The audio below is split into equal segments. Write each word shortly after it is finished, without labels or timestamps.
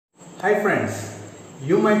Hi friends,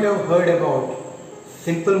 you might have heard about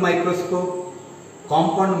simple microscope,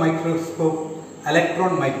 compound microscope,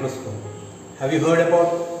 electron microscope. Have you heard about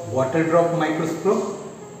water drop microscope?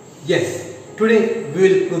 Yes, today we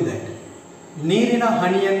will prove that. ನೀರಿನ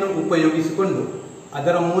ಹನಿಯನ್ನು ಉಪಯೋಗಿಸಿಕೊಂಡು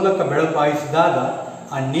ಅದರ ಮೂಲಕ ಬೆಳಕಾಯಿಸಿದಾಗ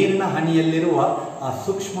ಆ ನೀರಿನ ಹನಿಯಲ್ಲಿರುವ ಆ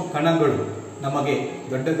ಸೂಕ್ಷ್ಮ ಕಣಗಳು ನಮಗೆ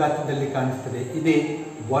ದೊಡ್ಡ ಗಾತ್ರದಲ್ಲಿ ಕಾಣಿಸುತ್ತದೆ. ಇದೇ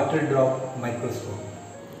water drop microscope.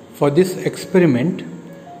 For this experiment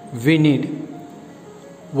we need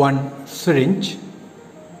one syringe,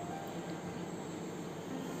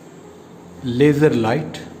 laser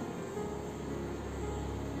light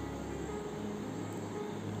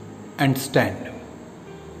and stand.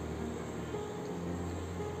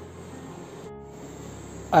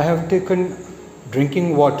 I have taken drinking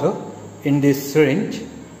water in this syringe.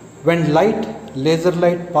 When laser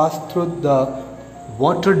light passes through the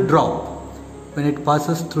water drop, when it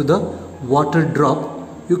passes through the water drop,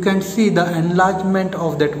 you can see the enlargement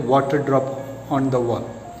of that water drop on the wall.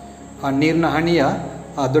 ಆ ನೀರಿನ ಹನಿಯ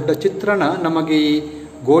ಆ ದೊಡ್ಡ ಚಿತ್ರಣ ನಮಗೆ ಈ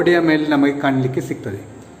ಗೋಡೆಯ ಮೇಲೆ ನಮಗೆ ಕಾಣಲಿಕ್ಕೆ ಸಿಗ್ತದೆ.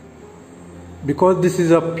 Because this is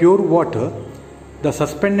a pure water, the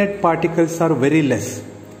suspended particles are very less.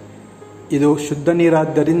 ಇದು ಶುದ್ಧ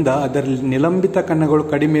ನೀರಾದ್ದರಿಂದ ಅದರಲ್ಲಿ ನಿಲಂಬಿತ ಕಣಗಳು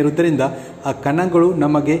ಕಡಿಮೆ ಇರುವುದರಿಂದ ಆ ಕಣಗಳು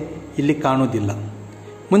ನಮಗೆ ಇಲ್ಲಿ ಕಾಣುವುದಿಲ್ಲ.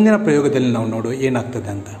 ಮುಂದಿನ ಪ್ರಯೋಗದಲ್ಲಿ ನಾವು ನೋಡುವ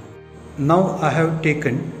ಏನಾಗ್ತದೆ ಅಂತ. Now I have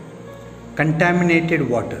taken contaminated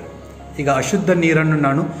water. ಈಗ ಅಶುದ್ಧ ನೀರನ್ನು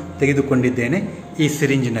ನಾನು ತೆಗೆದುಕೊಂಡಿದ್ದೇನೆ ಈ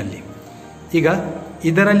ಸಿರಿಂಜಿನಲ್ಲಿ. ಈಗ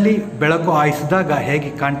ಇದರಲ್ಲಿ ಬೆಳಕು ಹಾಯಿಸಿದಾಗ ಹೇಗೆ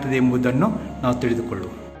ಕಾಣ್ತದೆ ಎಂಬುದನ್ನು ನಾವು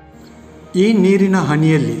ತಿಳಿದುಕೊಳ್ಳುವ. ಈ ನೀರಿನ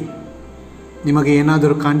ಹನಿಯಲ್ಲಿ ನಿಮಗೆ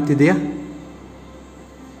ಏನಾದರೂ ಕಾಣ್ತಿದೆಯಾ?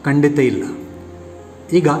 ಖಂಡಿತ ಇಲ್ಲ.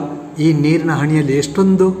 ಈಗ ಈ ನೀರಿನ ಹನಿಯಲ್ಲಿ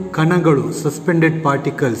ಎಷ್ಟೊಂದು ಕಣಗಳು, ಸಸ್ಪೆಂಡೆಡ್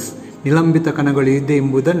ಪಾರ್ಟಿಕಲ್ಸ್, ನಿಲಂಬಿತ ಕಣಗಳು ಇದೆ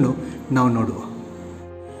ಎಂಬುದನ್ನು ನಾವು ನೋಡುವ.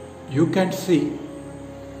 You can see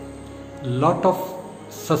lot of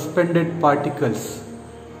suspended particles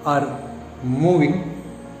are moving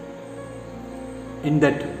in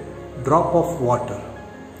that drop of water.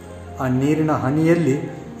 ಆ ನೀರಿನ ಹನಿಯಲ್ಲಿ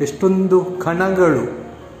ಎಷ್ಟೊಂದು ಕಣಗಳು,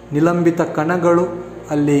 ನಿಲಂಬಿತ ಕಣಗಳು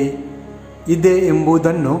ಅಲ್ಲಿ ಇದೆ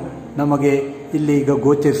ಎಂಬುದನ್ನು ನಮಗೆ ಇಲ್ಲಿ ಈಗ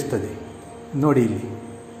ಗೋಚರಿಸುತ್ತದೆ. ನೋಡಿ, ಇಲ್ಲಿ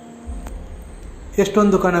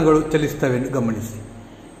ಎಷ್ಟೊಂದು ಕಣಗಳು ಚಲಿಸ್ತವೆ ಗಮನಿಸಿ.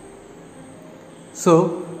 So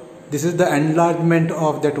this is the enlargement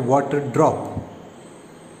of that water drop.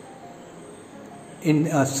 In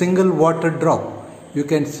a single water drop, you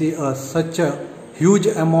can see such a huge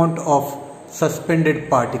amount of suspended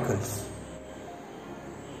particles.